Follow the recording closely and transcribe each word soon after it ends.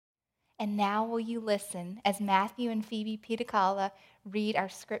And now will you listen as Matthew and Phoebe Pitakala read our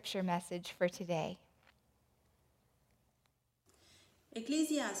scripture message for today.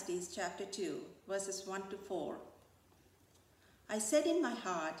 Ecclesiastes chapter 2, verses 1 to 4. I said in my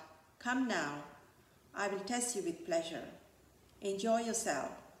heart, "Come now, I will test you with pleasure. Enjoy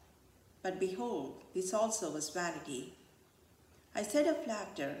yourself." But behold, this also was vanity. I said of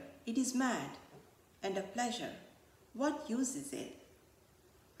laughter, "It is mad," and of pleasure, "What use is it?"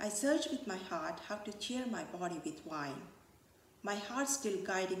 I searched with my heart how to cheer my body with wine, my heart still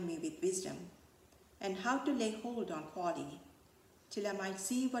guiding me with wisdom, and how to lay hold on folly, till I might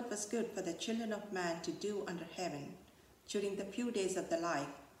see what was good for the children of man to do under heaven during the few days of their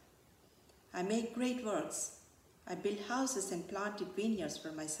life. I made great works. I built houses and planted vineyards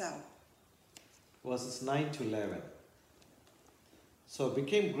for myself. Verses 9 to 11. So I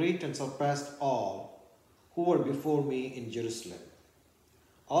became great and surpassed all who were before me in Jerusalem.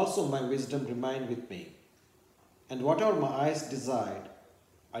 Also my wisdom remained with me, and whatever my eyes desired,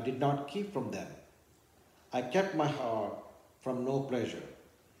 I did not keep from them. I kept my heart from no pleasure,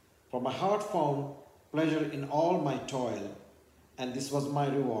 for my heart found pleasure in all my toil, and this was my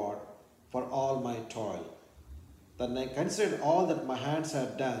reward for all my toil. Then I considered all that my hands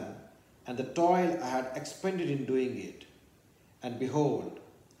had done, and the toil I had expended in doing it. And behold,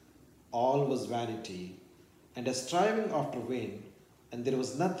 all was vanity, and a striving after wind, and there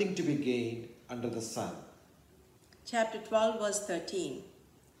was nothing to be gained under the sun. Chapter 12, verse 13.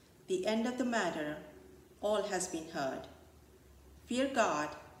 The end of the matter, all has been heard. Fear God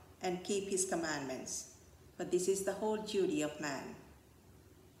and keep his commandments, for this is the whole duty of man.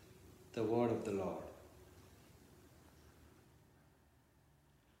 The word of the Lord.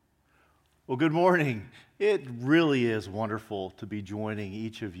 Well, good morning. It really is wonderful to be joining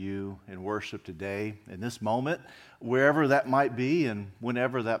each of you in worship today, in this moment, wherever that might be and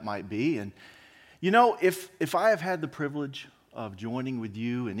whenever that might be. And you know, if I have had the privilege of joining with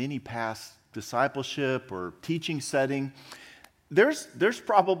you in any past discipleship or teaching setting, there's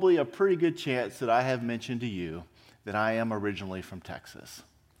probably a pretty good chance that I have mentioned to you that I am originally from Texas.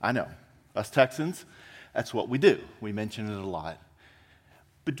 I know, us Texans, that's what we do. We mention it a lot.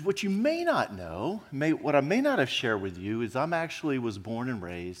 But what you may not know, what I may not have shared with you, is I actually was born and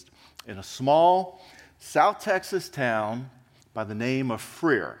raised in a small South Texas town by the name of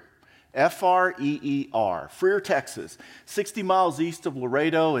Freer. F-R-E-E-R, Freer, Texas, 60 miles east of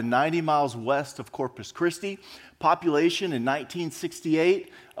Laredo and 90 miles west of Corpus Christi. Population in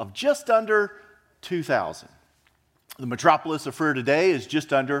 1968 of just under 2,000. The metropolis of Freer today is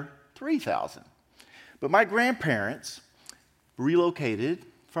just under 3,000. But my grandparents relocated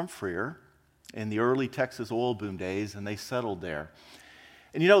from Freer in the early Texas oil boom days, and they settled there.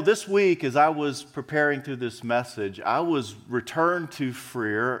 And you know, this week, as I was preparing through this message, I was returned to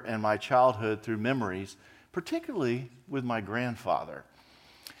Freer and my childhood through memories, particularly with my grandfather.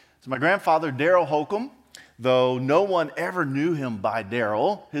 So my grandfather, Darrell Holcomb, though no one ever knew him by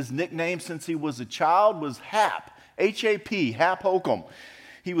Darrell, his nickname since he was a child was Hap, H-A-P, Hap Holcomb.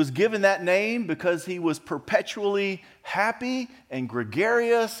 He was given that name because he was perpetually happy and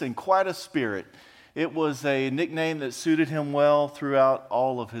gregarious and quite a spirit. It was a nickname that suited him well throughout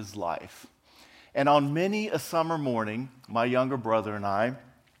all of his life. And on many a summer morning, my younger brother and I,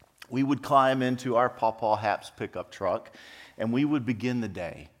 we would climb into our Pawpaw Hap's pickup truck, and we would begin the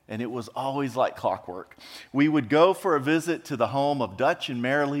day. And it was always like clockwork. We would go for a visit to the home of Dutch and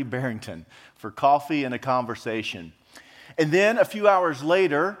Marilee Barrington for coffee and a conversation. And then a few hours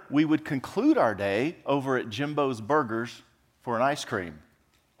later, we would conclude our day over at Jimbo's Burgers for an ice cream.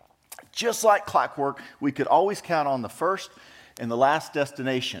 Just like clockwork, we could always count on the first and the last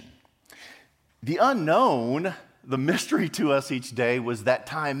destination. The unknown, the mystery to us each day was that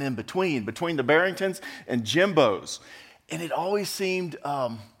time in between the Barringtons and Jimbo's. And it always seemed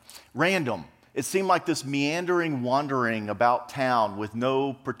random. It seemed like this meandering wandering about town with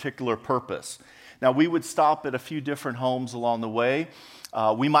no particular purpose. Now, we would stop at a few different homes along the way.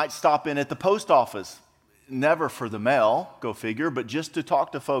 We might stop in at the post office, never for the mail, go figure, but just to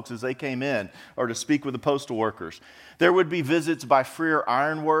talk to folks as they came in or to speak with the postal workers. There would be visits by Freer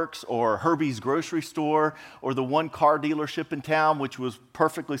Iron Works or Herbie's grocery store or the one car dealership in town, which was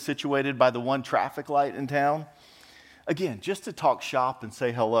perfectly situated by the one traffic light in town. Again, just to talk shop and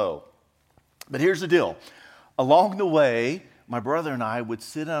say hello. But here's the deal. Along the way, my brother and I would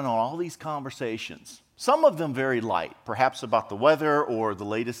sit in on all these conversations, some of them very light, perhaps about the weather or the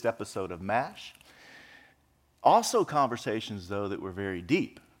latest episode of MASH. Also conversations, though, that were very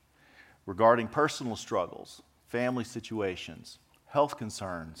deep regarding personal struggles, family situations, health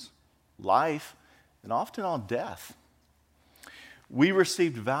concerns, life, and often on death. we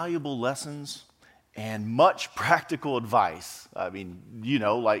received valuable lessons and much practical advice. I mean,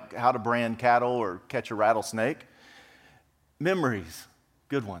 like how to brand cattle or catch a rattlesnake. Memories,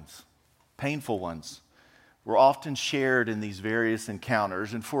 good ones, painful ones, were often shared in these various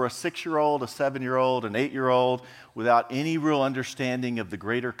encounters. And for a 6-year-old, a 7-year-old, an 8-year-old, without any real understanding of the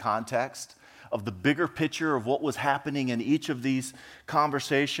greater context, of the bigger picture of what was happening in each of these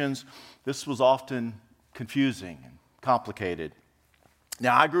conversations, this was often confusing and complicated.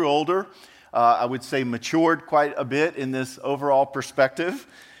 Now, I grew older. I would say matured quite a bit in this overall perspective.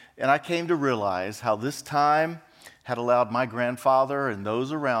 And I came to realize how this time had allowed my grandfather and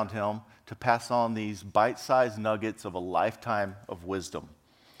those around him to pass on these bite-sized nuggets of a lifetime of wisdom.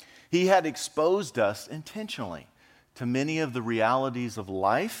 He had exposed us intentionally to many of the realities of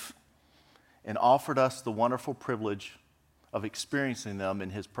life and offered us the wonderful privilege of experiencing them in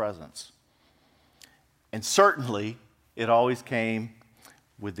his presence. And certainly, it always came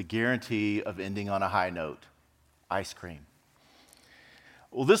with the guarantee of ending on a high note: ice cream.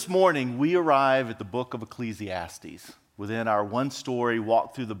 Well, this morning, we arrive at the book of Ecclesiastes within our one-story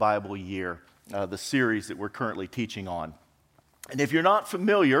Walk Through the Bible year, the series that we're currently teaching on. And if you're not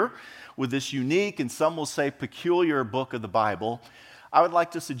familiar with this unique and some will say peculiar book of the Bible, I would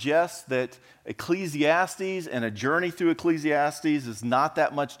like to suggest that Ecclesiastes and a journey through Ecclesiastes is not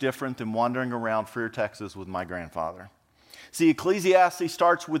that much different than wandering around Freer, Texas with my grandfather. See, Ecclesiastes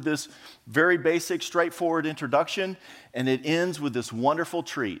starts with this very basic, straightforward introduction, and it ends with this wonderful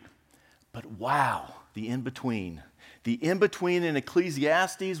treat. But wow, the in-between. The in-between in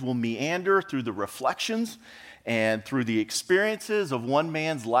Ecclesiastes will meander through the reflections and through the experiences of one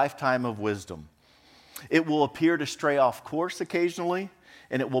man's lifetime of wisdom. It will appear to stray off course occasionally,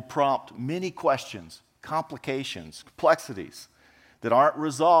 and it will prompt many questions, complications, complexities that aren't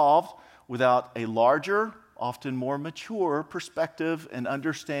resolved without a larger, often more mature perspective and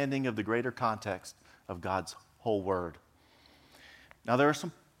understanding of the greater context of God's whole word. Now, there are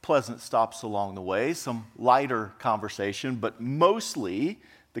some pleasant stops along the way, some lighter conversation, but mostly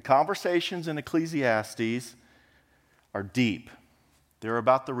the conversations in Ecclesiastes are deep. They're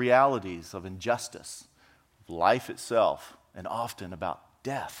about the realities of injustice, of life itself, and often about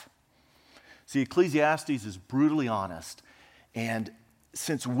death. See, Ecclesiastes is brutally honest, and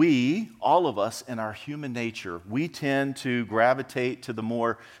since all of us in our human nature, we tend to gravitate to the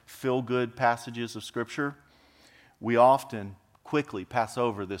more feel-good passages of Scripture, we often quickly pass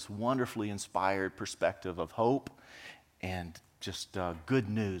over this wonderfully inspired perspective of hope and just good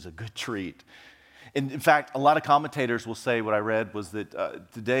news, a good treat. And in fact, a lot of commentators will say what I read was that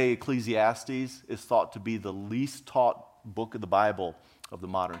today Ecclesiastes is thought to be the least taught book of the Bible of the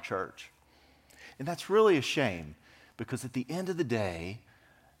modern church. And that's really a shame, because at the end of the day,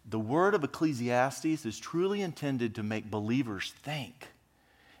 the word of Ecclesiastes is truly intended to make believers think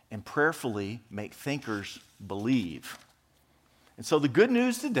and prayerfully make thinkers believe. And so the good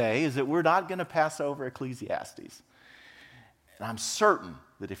news today is that we're not going to pass over Ecclesiastes. And I'm certain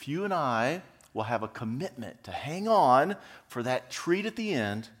that if you and I will have a commitment to hang on for that treat at the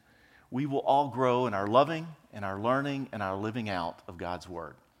end, we will all grow in our loving and our learning and our living out of God's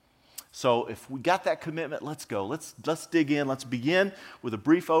word. So if we got that commitment, let's go. Let's dig in. Let's begin with a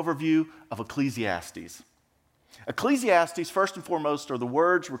brief overview of Ecclesiastes. Ecclesiastes, first and foremost, are the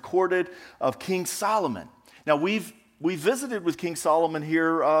words recorded of King Solomon. Now, we've visited with King Solomon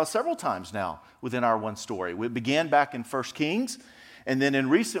here several times now within our one story. We began back in 1 Kings, and then in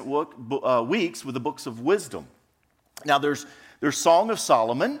recent weeks with the books of wisdom. Now, there's Song of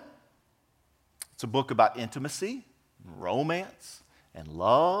Solomon. It's a book about intimacy, romance, and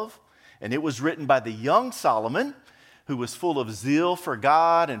love. And it was written by the young Solomon, who was full of zeal for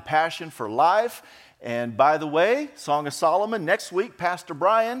God and passion for life. And by the way, Song of Solomon, next week, Pastor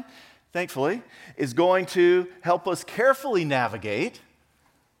Brian, thankfully, is going to help us carefully navigate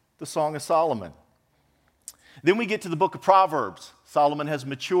the Song of Solomon. Then we get to the book of Proverbs. Solomon has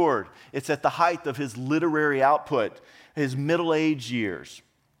matured. It's at the height of his literary output, his middle-aged years,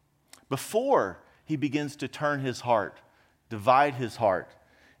 before he begins to turn his heart, divide his heart,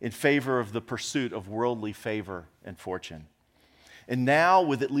 in favor of the pursuit of worldly favor and fortune. And now,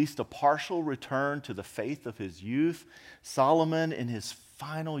 with at least a partial return to the faith of his youth, Solomon in his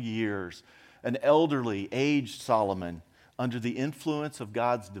final years, an elderly, aged Solomon, under the influence of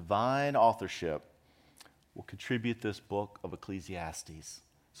God's divine authorship, will contribute this book of Ecclesiastes.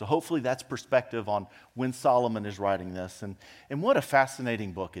 So hopefully that's perspective on when Solomon is writing this. And what a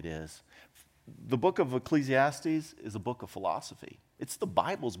fascinating book it is. The book of Ecclesiastes is a book of philosophy. It's the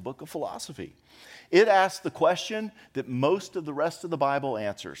Bible's book of philosophy. It asks the question that most of the rest of the Bible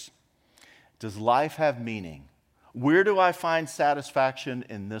answers. Does life have meaning? Where do I find satisfaction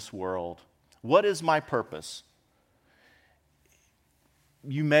in this world? What is my purpose?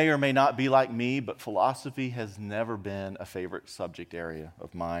 You may or may not be like me, but philosophy has never been a favorite subject area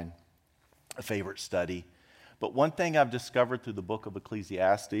of mine, a favorite study. But one thing I've discovered through the book of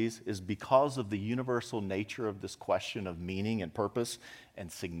Ecclesiastes is because of the universal nature of this question of meaning and purpose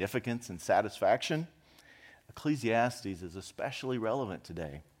and significance and satisfaction, Ecclesiastes is especially relevant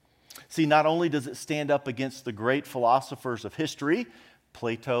today. See, not only does it stand up against the great philosophers of history,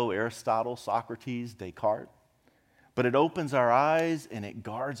 Plato, Aristotle, Socrates, Descartes, but it opens our eyes and it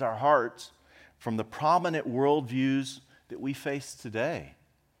guards our hearts from the prominent worldviews that we face today: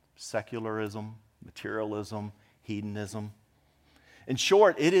 secularism, materialism, hedonism. In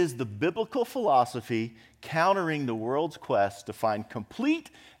short, it is the biblical philosophy countering the world's quest to find complete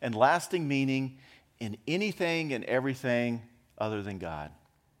and lasting meaning in anything and everything other than God.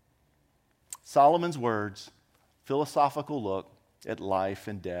 Solomon's words, philosophical look at life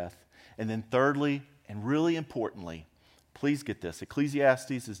and death. And then thirdly, and really importantly, please get this,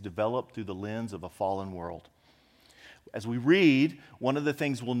 Ecclesiastes is developed through the lens of a fallen world. As we read, one of the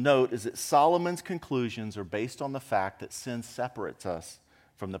things we'll note is that Solomon's conclusions are based on the fact that sin separates us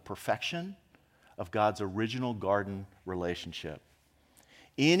from the perfection of God's original garden relationship.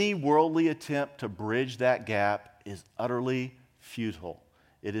 Any worldly attempt to bridge that gap is utterly futile.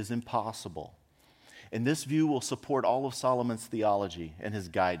 It is impossible. And this view will support all of Solomon's theology and his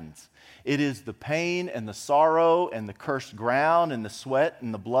guidance. It is the pain and the sorrow and the cursed ground and the sweat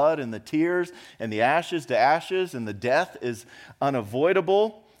and the blood and the tears and the ashes to ashes and the death is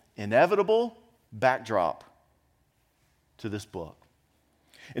unavoidable, inevitable backdrop to this book.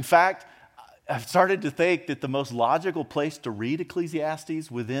 In fact, I've started to think that the most logical place to read Ecclesiastes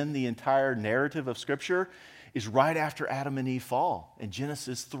within the entire narrative of Scripture is right after Adam and Eve fall. In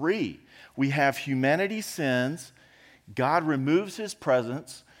Genesis 3, we have humanity sins, God removes his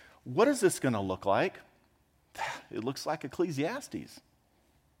presence. What is this going to look like? It looks like Ecclesiastes.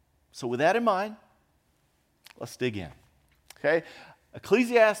 So with that in mind, let's dig in. Okay?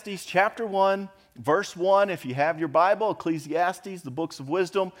 Ecclesiastes chapter 1, verse 1, if you have your Bible, Ecclesiastes, the books of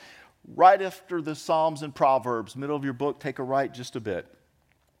wisdom, right after the Psalms and Proverbs, middle of your book, take a right just a bit.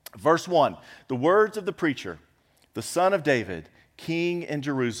 Verse 1, the words of the preacher, the son of David, king in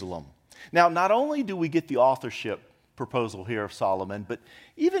Jerusalem. Now, not only do we get the authorship proposal here of Solomon, but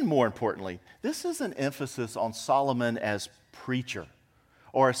even more importantly, this is an emphasis on Solomon as preacher,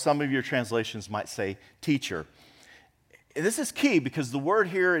 or as some of your translations might say, teacher. This is key because the word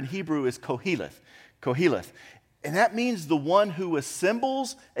here in Hebrew is koheleth, and that means the one who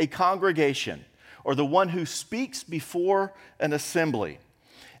assembles a congregation, or the one who speaks before an assembly.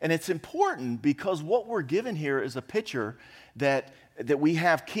 And it's important because what we're given here is a picture that we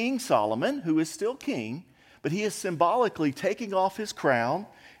have King Solomon, who is still king, but he is symbolically taking off his crown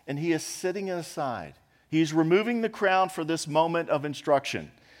and he is sitting it aside. He's removing the crown for this moment of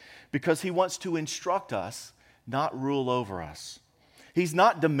instruction because he wants to instruct us, not rule over us. He's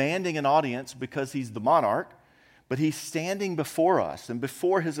not demanding an audience because he's the monarch, but he's standing before us and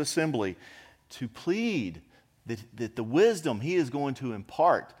before his assembly to plead that the wisdom he is going to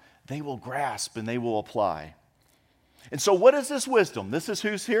impart, they will grasp and they will apply. And so what is this wisdom? This is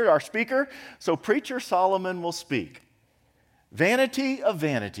who's here, our speaker. So preacher Solomon will speak. Vanity of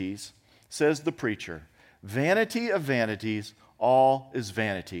vanities, says the preacher. Vanity of vanities, all is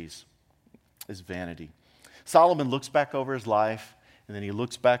vanities, is vanity. Solomon looks back over his life, and then he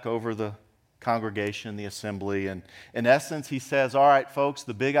looks back over the congregation, the assembly, and in essence he says, all right, folks,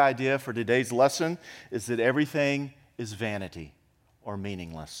 the big idea for today's lesson is that everything is vanity or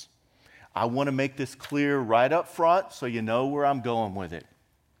meaningless. I want to make this clear right up front so you know where I'm going with it.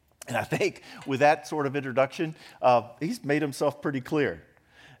 And I think with that sort of introduction, he's made himself pretty clear.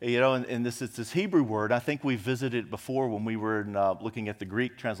 You know, and this is this Hebrew word. I think we visited it before when we were looking at the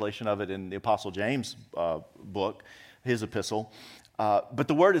Greek translation of it in the Apostle James' book, his epistle. But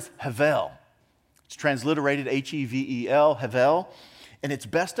the word is hevel. It's transliterated H-E-V-E-L, hevel, and it's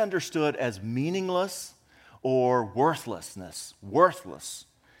best understood as meaningless or worthlessness, worthless.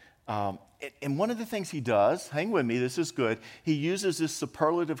 And one of the things he does, hang with me, this is good, he uses this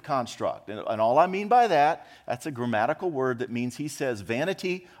superlative construct. And all I mean by that, that's a grammatical word that means he says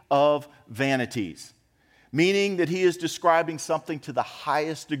vanity of vanities, meaning that he is describing something to the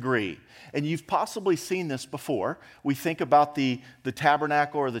highest degree. And you've possibly seen this before. We think about the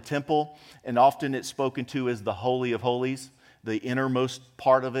tabernacle or the temple, and often it's spoken to as the Holy of Holies, the innermost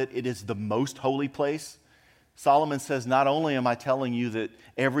part of it. It is the most holy place. Solomon says, not only am I telling you that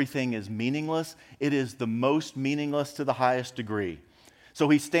everything is meaningless, it is the most meaningless to the highest degree. So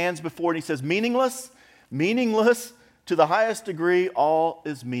he stands before and he says, meaningless, Meaningless to the highest degree, all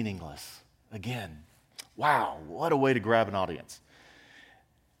is meaningless. Again, wow, what a way to grab an audience.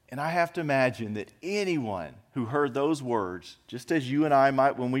 And I have to imagine that anyone who heard those words, just as you and I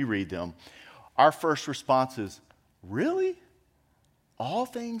might when we read them, our first response is, really? All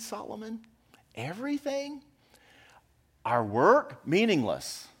things, Solomon? Everything? Our work?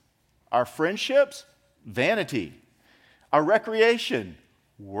 Meaningless. Our friendships? Vanity. Our recreation?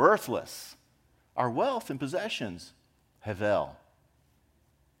 Worthless. Our wealth and possessions? Havel.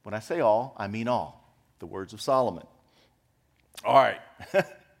 When I say all, I mean all. The words of Solomon. All right.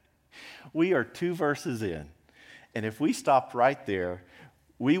 We are 2 verses in. And if we stopped right there,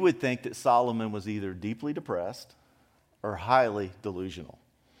 we would think that Solomon was either deeply depressed or highly delusional.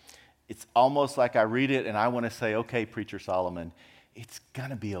 It's almost like I read it and I want to say, okay, Preacher Solomon, it's going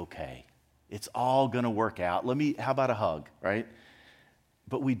to be okay. It's all going to work out. How about a hug, right?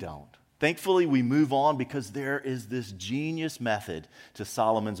 But we don't. Thankfully, we move on because there is this genius method to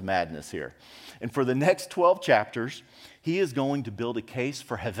Solomon's madness here. And for the next 12 chapters, he is going to build a case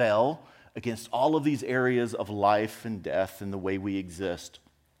for Havel against all of these areas of life and death and the way we exist.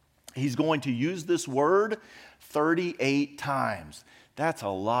 He's going to use this word 38 times. That's a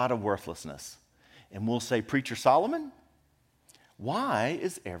lot of worthlessness. And we'll say, Preacher Solomon, why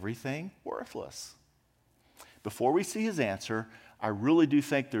is everything worthless? Before we see his answer, I really do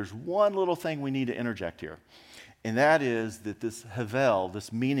think there's one little thing we need to interject here. And that is that this Havel,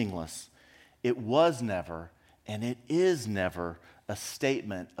 this meaningless, it was never and it is never a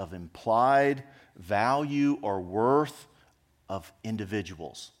statement of implied value or worth of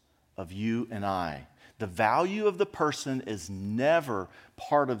individuals, of you and I. The value of the person is never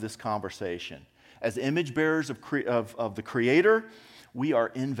part of this conversation. As image bearers of the Creator, we are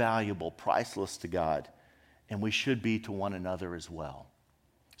invaluable, priceless to God, and we should be to one another as well.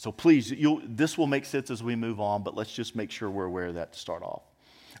 So please, this will make sense as we move on, but let's just make sure we're aware of that to start off.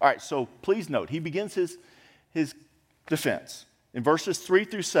 All right, so please note, he begins his defense. In verses 3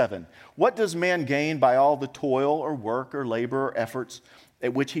 through 7, what does man gain by all the toil or work or labor or efforts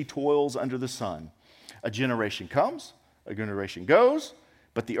at which he toils under the sun? A generation comes, a generation goes,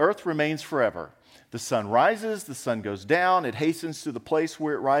 but the earth remains forever. The sun rises, the sun goes down, it hastens to the place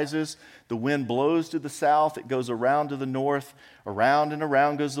where it rises. The wind blows to the south, it goes around to the north. Around and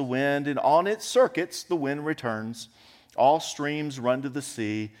around goes the wind, and on its circuits the wind returns. All streams run to the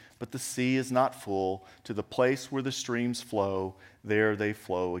sea, but the sea is not full. To the place where the streams flow, there they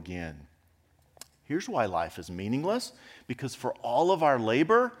flow again. Here's why life is meaningless, because for all of our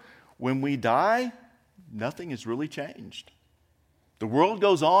labor, when we die, nothing has really changed. The world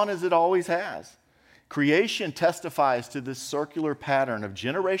goes on as it always has. Creation testifies to this circular pattern of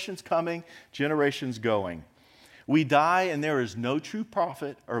generations coming, generations going. We die and there is no true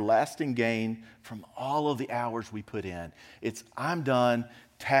profit or lasting gain from all of the hours we put in. It's, I'm done,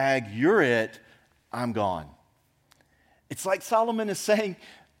 tag, you're it, I'm gone. It's like Solomon is saying,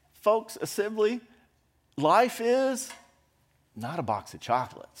 folks, assembly, life is not a box of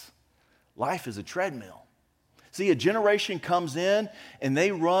chocolates. Life is a treadmill. See, a generation comes in and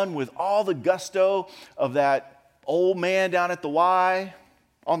they run with all the gusto of that old man down at the Y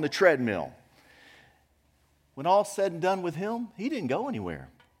on the treadmill. When all's said and done with him, he didn't go anywhere.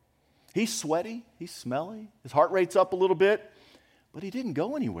 He's sweaty, he's smelly, his heart rate's up a little bit, but he didn't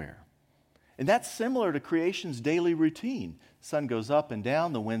go anywhere. And that's similar to creation's daily routine. The sun goes up and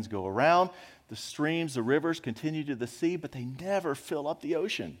down, the winds go around, the streams, the rivers continue to the sea, but they never fill up the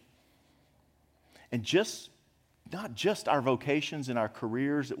ocean. And not just our vocations and our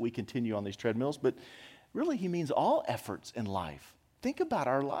careers that we continue on these treadmills, but really he means all efforts in life. Think about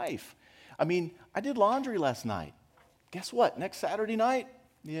our life. I mean, I did laundry last night. Guess what? Next Saturday night,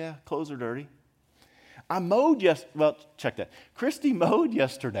 yeah, clothes are dirty. I mowed check that. Christy mowed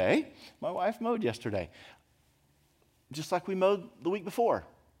yesterday. My wife mowed yesterday. Just like we mowed the week before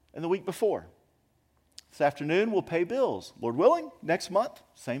and the week before. This afternoon, we'll pay bills. Lord willing, next month,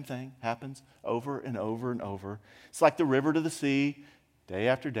 same thing happens over and over and over. It's like the river to the sea, day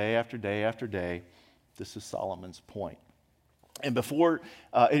after day after day after day. This is Solomon's point. And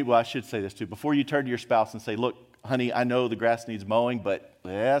I should say this too. Before you turn to your spouse and say, look, honey, I know the grass needs mowing, but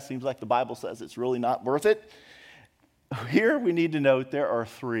it seems like the Bible says it's really not worth it. Here we need to note there are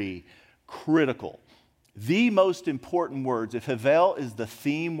 3 critical, the most important words. If Havel is the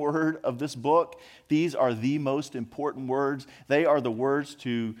theme word of this book, these are the most important words. They are the words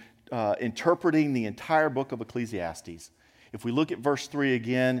to interpreting the entire book of Ecclesiastes. If we look at verse 3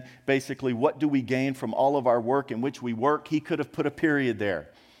 again, basically, what do we gain from all of our work in which we work? He could have put a period there.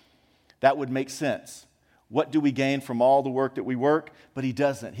 That would make sense. What do we gain from all the work that we work? But he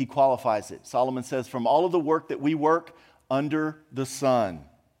doesn't. He qualifies it. Solomon says, from all of the work that we work under the sun.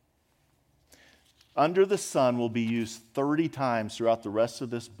 Under the sun will be used 30 times throughout the rest of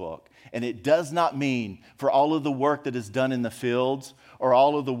this book. And it does not mean for all of the work that is done in the fields or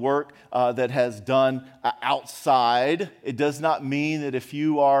all of the work that has done outside. It does not mean that if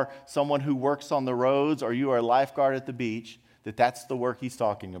you are someone who works on the roads or you are a lifeguard at the beach, that that's the work he's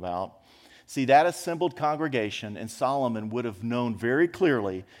talking about. See, that assembled congregation, and Solomon would have known very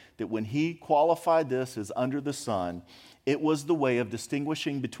clearly that when he qualified this as under the sun, it was the way of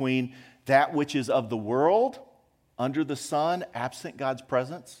distinguishing between that which is of the world, under the sun, absent God's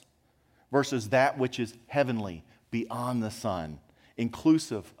presence, versus that which is heavenly, beyond the sun,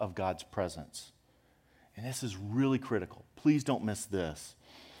 inclusive of God's presence. And this is really critical. Please don't miss this.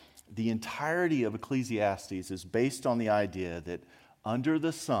 The entirety of Ecclesiastes is based on the idea that under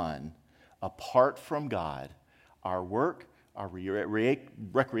the sun, apart from God, our work, our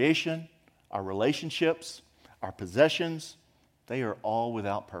recreation, our relationships, our possessions, they are all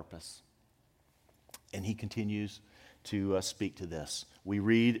without purpose. And he continues to speak to this. We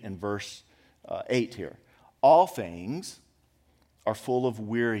read in verse 8 here, all things are full of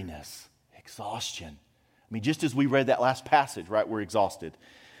weariness, exhaustion. I mean, just as we read that last passage, right, we're exhausted.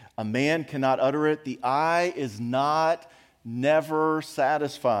 A man cannot utter it. The eye is never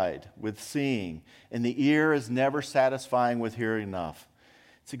satisfied with seeing, and the ear is never satisfying with hearing enough.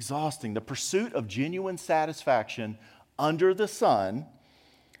 It's exhausting. The pursuit of genuine satisfaction under the sun,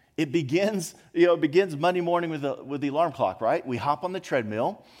 it begins Monday morning with the alarm clock, right? We hop on the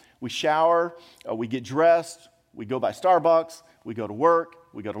treadmill, we shower, we get dressed, we go by Starbucks, we go to work,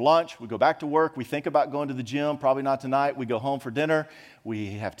 we go to lunch, we go back to work, we think about going to the gym, probably not tonight, we go home for dinner,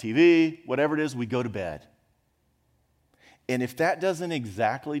 we have TV, whatever it is, we go to bed. And if that doesn't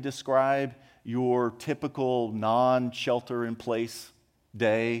exactly describe your typical non-shelter-in-place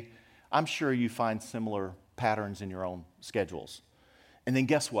day, I'm sure you find similar patterns in your own schedules. And then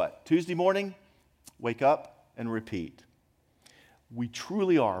guess what? Tuesday morning, wake up and repeat. We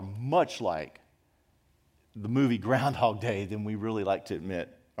truly are much like the movie Groundhog Day than we really like to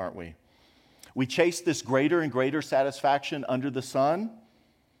admit, aren't we? We chase this greater and greater satisfaction under the sun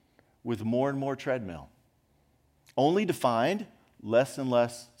with more and more treadmill, only to find less and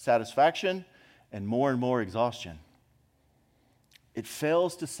less satisfaction and more exhaustion. It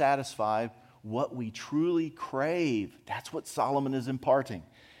fails to satisfy what we truly crave. That's what Solomon is imparting.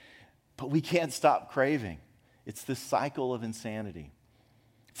 But we can't stop craving. It's this cycle of insanity.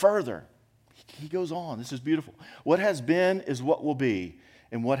 Further, he goes on. This is beautiful. What has been is what will be,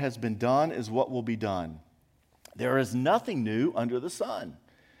 and what has been done is what will be done. There is nothing new under the sun.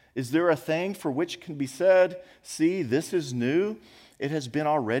 Is there a thing for which can be said, see, this is new? It has been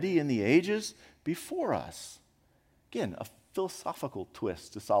already in the ages before us. Again, a philosophical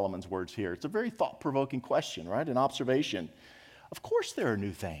twist to Solomon's words here. It's a very thought-provoking question, right? An observation. Of course there are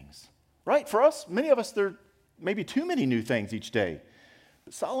new things, right? For us, many of us, there may be too many new things each day.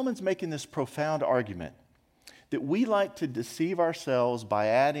 But Solomon's making this profound argument that we like to deceive ourselves by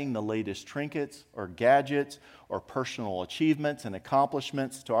adding the latest trinkets or gadgets or personal achievements and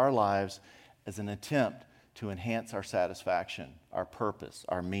accomplishments to our lives as an attempt to enhance our satisfaction, our purpose,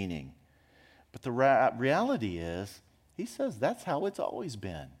 our meaning. But the reality is, he says that's how it's always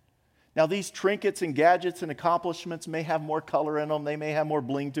been. Now, these trinkets and gadgets and accomplishments may have more color in them. They may have more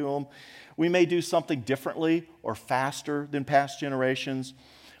bling to them. We may do something differently or faster than past generations.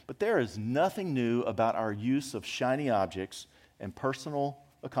 But there is nothing new about our use of shiny objects and personal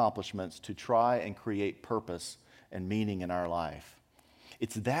accomplishments to try and create purpose and meaning in our life.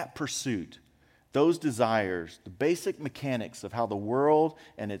 It's that pursuit, those desires, the basic mechanics of how the world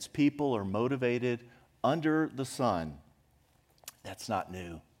and its people are motivated under the sun. That's not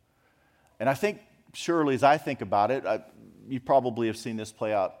new. And I think, surely, as I think about it, you probably have seen this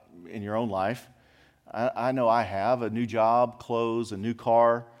play out in your own life. I know I have. A new job, clothes, a new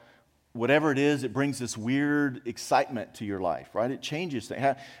car, whatever it is, it brings this weird excitement to your life, right? It changes things.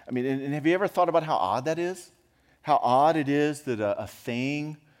 I mean, and have you ever thought about how odd that is? How odd it is that a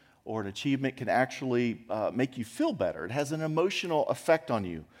thing or an achievement can actually make you feel better. It has an emotional effect on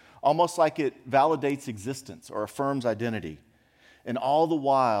you, almost like it validates existence or affirms identity. And all the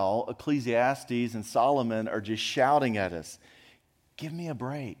while, Ecclesiastes and Solomon are just shouting at us, give me a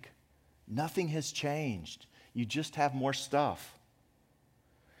break. Nothing has changed. You just have more stuff.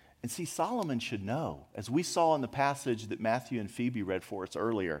 And see, Solomon should know, as we saw in the passage that Matthew and Phoebe read for us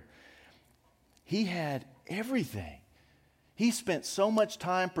earlier, he had everything. He spent so much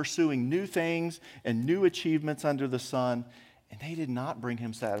time pursuing new things and new achievements under the sun, and they did not bring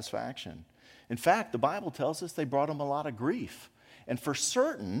him satisfaction. In fact, the Bible tells us they brought him a lot of grief. And for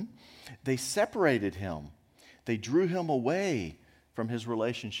certain, they separated him. They drew him away from his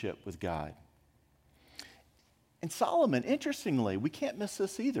relationship with God. And Solomon, interestingly, we can't miss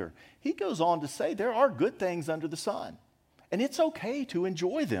this either. He goes on to say there are good things under the sun, and it's okay to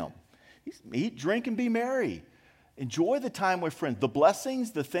enjoy them. Eat, drink, and be merry. Enjoy the time with friends. The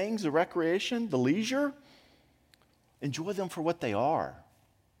blessings, the things, the recreation, the leisure, enjoy them for what they are.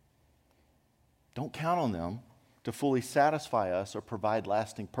 Don't count on them to fully satisfy us or provide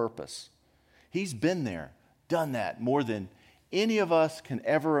lasting purpose. He's been there, done that more than any of us can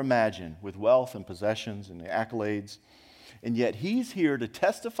ever imagine with wealth and possessions and accolades. And yet he's here to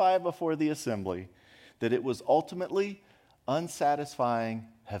testify before the assembly that it was ultimately unsatisfying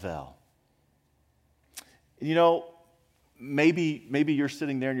Hevel. You know, maybe you're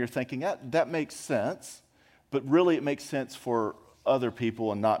sitting there and you're thinking, that makes sense, but really it makes sense for other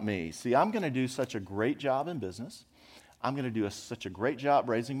people and not me. See, I'm going to do such a great job in business. I'm going to do such a great job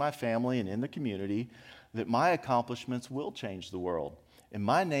raising my family and in the community that my accomplishments will change the world. And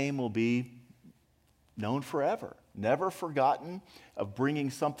my name will be known forever, never forgotten of bringing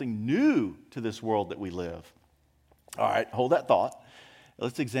something new to this world that we live. All right, hold that thought.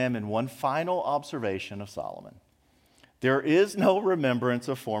 Let's examine one final observation of Solomon. There is no remembrance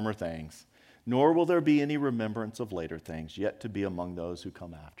of former things, nor will there be any remembrance of later things yet to be among those who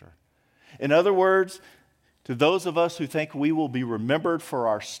come after. In other words, to those of us who think we will be remembered for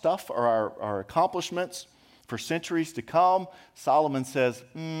our stuff or our accomplishments for centuries to come, Solomon says,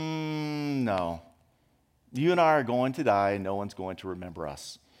 no. You and I are going to die and no one's going to remember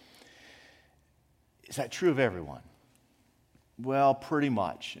us. Is that true of everyone? Well, pretty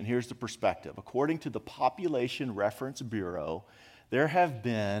much. And here's the perspective. According to the Population Reference Bureau, there have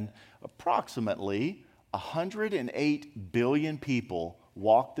been approximately 108 billion people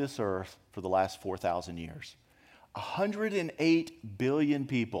walk this earth for the last 4,000 years. 108 billion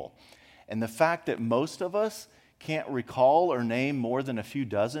people. And the fact that most of us can't recall or name more than a few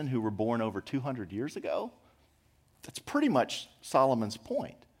dozen who were born over 200 years ago, that's pretty much Solomon's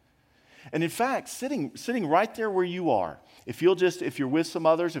point. And in fact, sitting right there where you are, if you're with some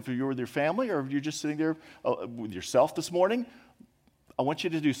others, if you're with your family, or if you're just sitting there with yourself this morning, I want you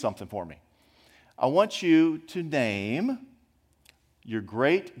to do something for me. I want you to name your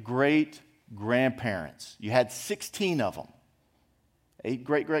great-great-grandparents. You had 16 of them. 8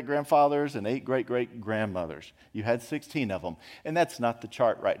 great-great-grandfathers and 8 great-great-grandmothers. You had 16 of them. And that's not the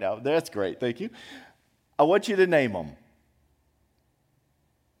chart right now. That's great. Thank you. I want you to name them.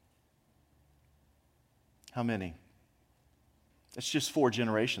 How many? It's just 4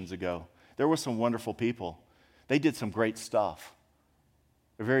 generations ago. There were some wonderful people. They did some great stuff.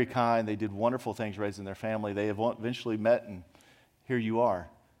 They're very kind. They did wonderful things raising their family. They eventually met, and here you are.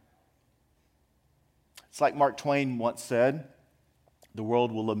 It's like Mark Twain once said, the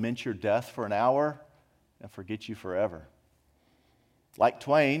world will lament your death for an hour and forget you forever. Like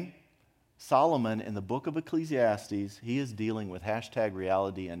Twain, Solomon in the book of Ecclesiastes, he is dealing with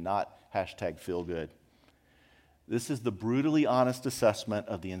 #reality and not #feelgood. This is the brutally honest assessment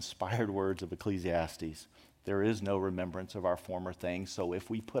of the inspired words of Ecclesiastes. There is no remembrance of our former things, so if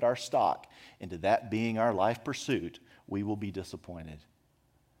we put our stock into that being our life pursuit, we will be disappointed.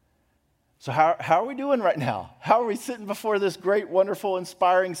 So how are we doing right now? How are we sitting before this great, wonderful,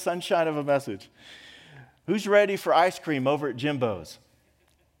 inspiring sunshine of a message? Who's ready for ice cream over at Jimbo's?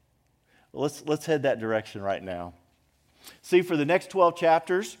 Well, let's head that direction right now. See, for the next 12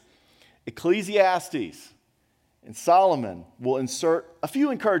 chapters, Ecclesiastes and Solomon will insert a few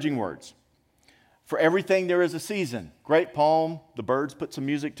encouraging words. For everything there is a season. Great poem. The Byrds put some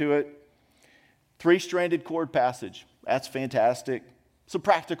music to it. 3-stranded chord passage. That's fantastic. Some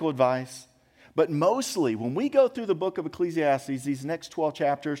practical advice. But mostly, when we go through the book of Ecclesiastes, these next 12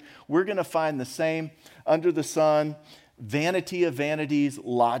 chapters, we're going to find the same under the sun, vanity of vanities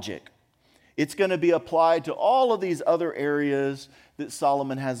logic. It's going to be applied to all of these other areas that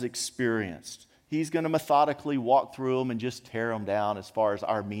Solomon has experienced. He's going to methodically walk through them and just tear them down as far as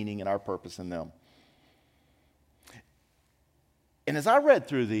our meaning and our purpose in them. And as I read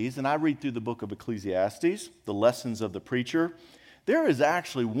through these, and I read through the book of Ecclesiastes, the lessons of the preacher, there is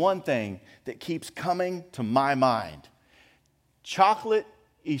actually one thing that keeps coming to my mind. Chocolate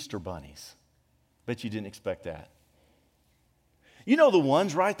Easter bunnies. Bet you didn't expect that. You know the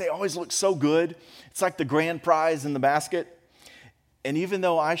ones, right? They always look so good. It's like the grand prize in the basket. And even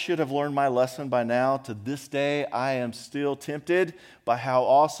though I should have learned my lesson by now, to this day, I am still tempted by how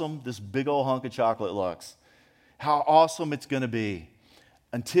awesome this big old hunk of chocolate looks. How awesome it's going to be.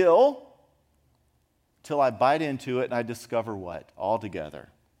 Until I bite into it and I discover what? Altogether.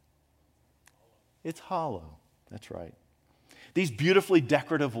 It's hollow. That's right. These beautifully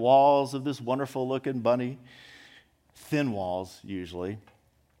decorative walls of this wonderful looking bunny, thin walls usually,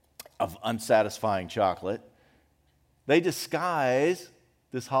 of unsatisfying chocolate, they disguise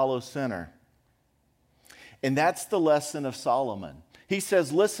this hollow center. And that's the lesson of Solomon. He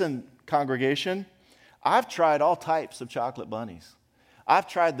says, listen, congregation, I've tried all types of chocolate bunnies. I've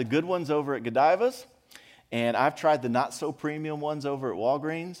tried the good ones over at Godiva's, and I've tried the not so premium ones over at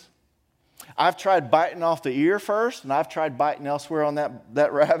Walgreens. I've tried biting off the ear first, and I've tried biting elsewhere on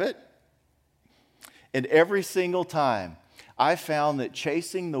that rabbit. And every single time, I found that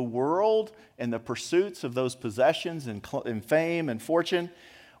chasing the world and the pursuits of those possessions and fame and fortune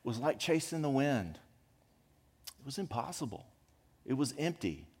was like chasing the wind. It was impossible. It was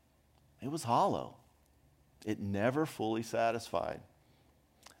empty. It was hollow. It never fully satisfied.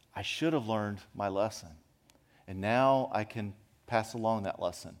 I should have learned my lesson. And now I can pass along that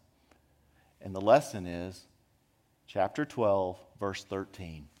lesson. And the lesson is chapter 12, verse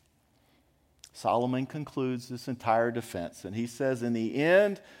 13. Solomon concludes this entire defense, and he says, in the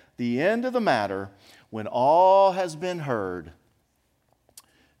end of the matter, when all has been heard,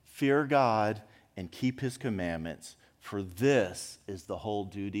 fear God and keep his commandments, for this is the whole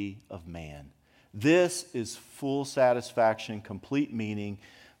duty of man. This is full satisfaction, complete meaning,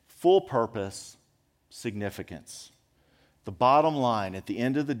 full purpose, significance. The bottom line, at the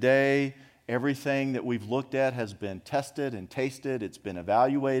end of the day, everything that we've looked at has been tested and tasted. It's been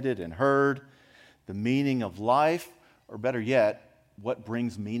evaluated and heard. The meaning of life, or better yet, what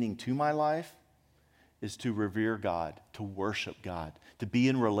brings meaning to my life, is to revere God, to worship God, to be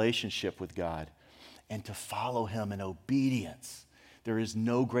in relationship with God, and to follow him in obedience. There is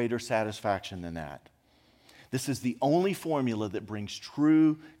no greater satisfaction than that. This is the only formula that brings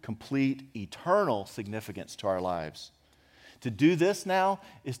true, complete, eternal significance to our lives. To do this now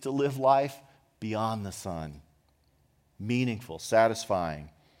is to live life beyond the sun. Meaningful, satisfying.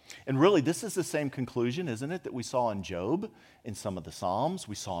 And really, this is the same conclusion, isn't it, that we saw in Job, in some of the Psalms,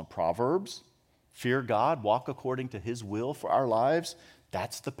 we saw in Proverbs. Fear God, walk according to his will for our lives.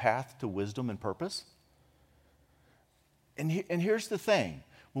 That's the path to wisdom and purpose. And here's the thing.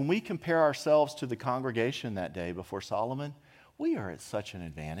 When we compare ourselves to the congregation that day before Solomon, we are at such an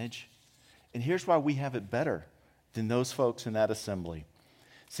advantage. And here's why we have it better than those folks in that assembly.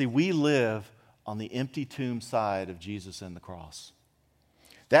 See, we live on the empty tomb side of Jesus and the cross.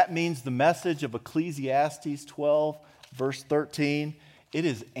 That means the message of Ecclesiastes 12, verse 13, it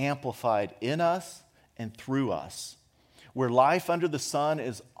is amplified in us and through us. Where life under the sun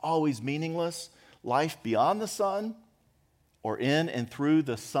is always meaningless, life beyond the sun, or in and through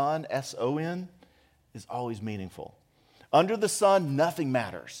the sun, S-O-N, is always meaningful. Under the sun, nothing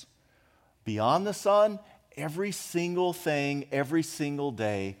matters. Beyond the sun, every single thing, every single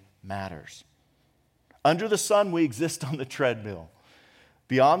day matters. Under the sun, we exist on the treadmill.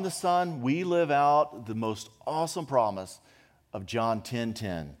 Beyond the sun, we live out the most awesome promise of John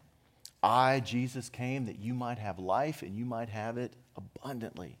 10:10. I, Jesus, came that you might have life and you might have it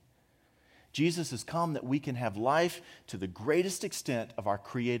abundantly. Jesus has come that we can have life to the greatest extent of our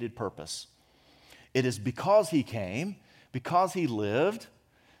created purpose. It is because he came, because he lived,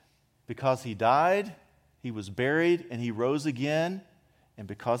 because he died, he was buried, and he rose again, and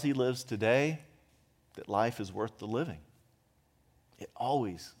because he lives today, that life is worth the living. It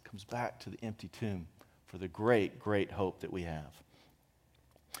always comes back to the empty tomb for the great, great hope that we have.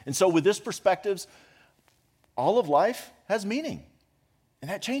 And so with this perspective, all of life has meaning,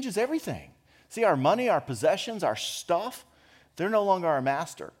 and that changes everything. See, our money, our possessions, our stuff, they're no longer our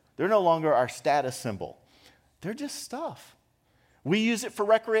master. They're no longer our status symbol. They're just stuff. We use it for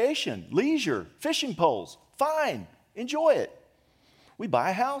recreation, leisure, fishing poles. Fine, enjoy it. We buy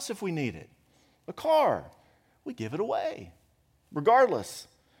a house if we need it, a car. We give it away. Regardless,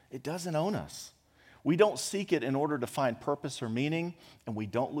 it doesn't own us. We don't seek it in order to find purpose or meaning, and we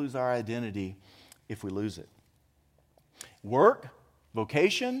don't lose our identity if we lose it. Work,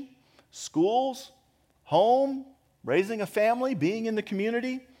 vocation, schools, home, raising a family, being in the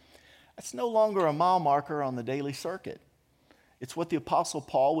community, that's no longer a mile marker on the daily circuit. It's what the Apostle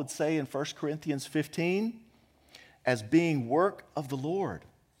Paul would say in 1 Corinthians 15 as being work of the Lord,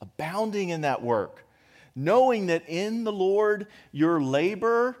 abounding in that work, knowing that in the Lord your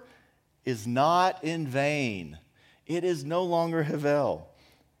labor is not in vain. It is no longer Havel.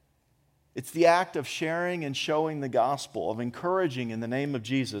 It's the act of sharing and showing the gospel, of encouraging in the name of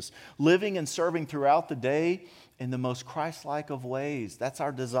Jesus, living and serving throughout the day in the most Christ-like of ways. That's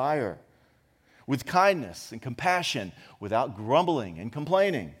our desire. With kindness and compassion, without grumbling and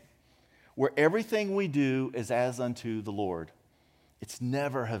complaining, where everything we do is as unto the Lord. It's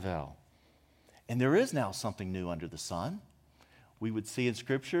never Havel. And there is now something new under the sun. We would see in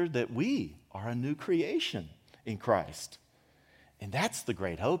Scripture that we are a new creation in Christ. And that's the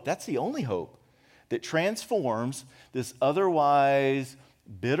great hope. That's the only hope that transforms this otherwise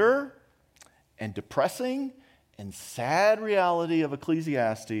bitter and depressing and sad reality of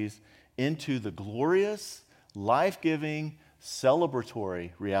Ecclesiastes into the glorious, life-giving,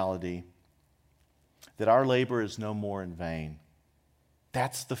 celebratory reality that our labor is no more in vain.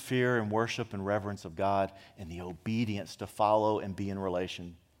 That's the fear and worship and reverence of God and the obedience to follow and be in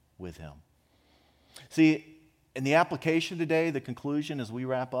relation with Him. See, in the application today, the conclusion as we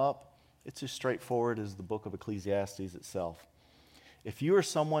wrap up, it's as straightforward as the book of Ecclesiastes itself. If you are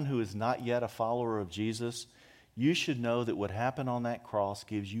someone who is not yet a follower of Jesus, you should know that what happened on that cross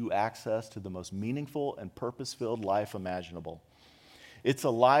gives you access to the most meaningful and purpose-filled life imaginable. It's a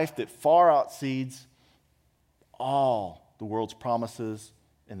life that far exceeds all the world's promises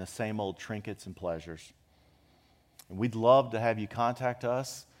and the same old trinkets and pleasures. And we'd love to have you contact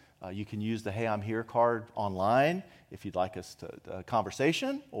us. You can use the Hey, I'm Here card online if you'd like us to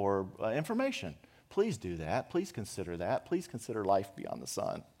conversation or information. Please do that. Please consider that. Please consider life beyond the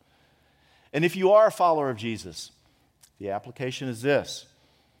sun. And if you are a follower of Jesus, the application is this.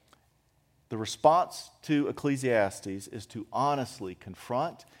 The response to Ecclesiastes is to honestly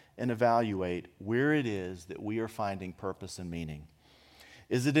confront and evaluate where it is that we are finding purpose and meaning.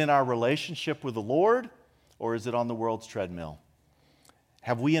 Is it in our relationship with the Lord, or is it on the world's treadmill?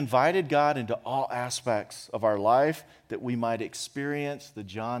 Have we invited God into all aspects of our life that we might experience the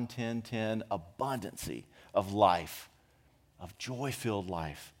John 10:10 abundancy of life, of joy-filled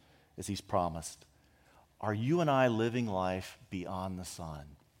life, as He's promised? Are you and I living life beyond the sun?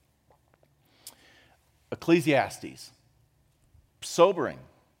 Ecclesiastes, sobering,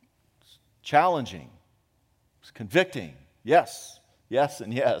 challenging, convicting, yes, yes,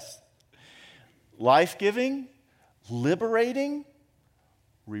 and yes. Life-giving, liberating,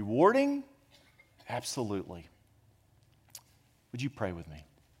 rewarding, absolutely. Would you pray with me?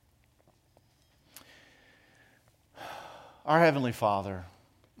 Our Heavenly Father,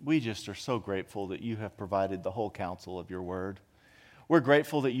 we just are so grateful that you have provided the whole counsel of your word. We're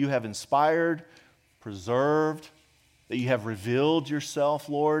grateful that you have inspired, preserved, that you have revealed yourself,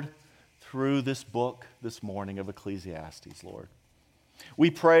 Lord, through this book this morning of Ecclesiastes, Lord. We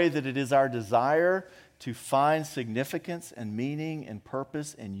pray that it is our desire to find significance and meaning and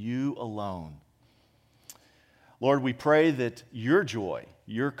purpose in you alone. Lord, we pray that your joy,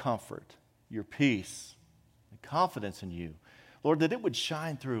 your comfort, your peace, and confidence in you, Lord, that it would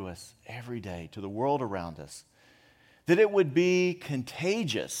shine through us every day to the world around us, that it would be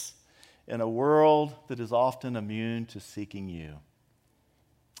contagious in a world that is often immune to seeking you.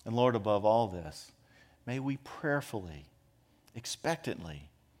 And Lord, above all this, may we prayerfully,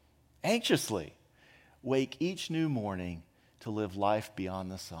 expectantly, anxiously wake each new morning to live life beyond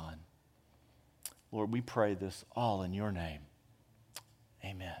the sun. Lord, we pray this all in your name.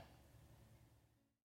 Amen.